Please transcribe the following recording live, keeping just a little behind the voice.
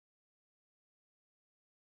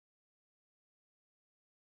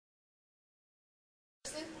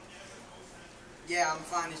Yeah, I'm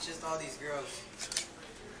fine. It's just all these girls.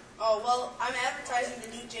 Oh, well, I'm advertising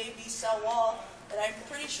the new JB cell wall that I'm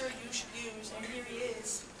pretty sure you should use, and here he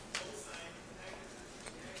is.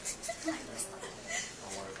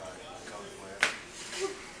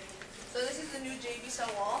 So this is the new JB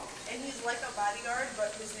cell wall, and he's like a bodyguard,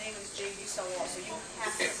 but his name is JB cell wall, so you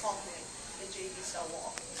have to call him the JB cell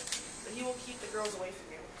wall. But he will keep the girls away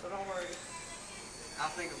from you, so don't worry.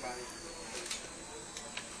 I'll think about it.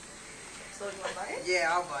 So do you want to buy it? Yeah,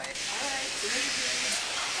 I'll buy it. Alright, so this is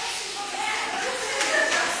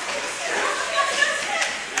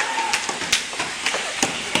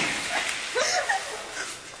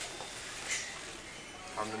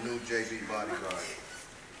I'm the new JB bodyguard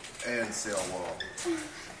and cell wall.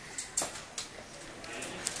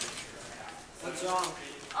 What's wrong?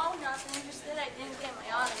 Oh, nothing. Just that I didn't get my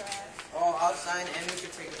autograph. Oh, I'll sign and we can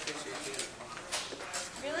take a picture too.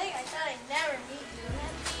 Really? I thought I'd never meet you.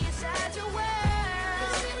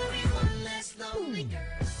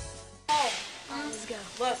 Oh, let's go.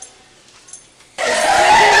 look.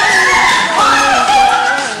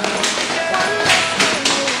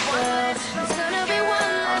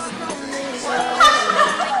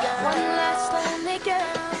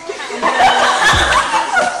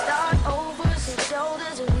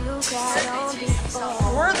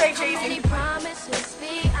 Were they, JB? Promises,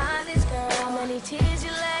 be honest, girl. How many tears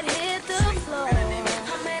you left?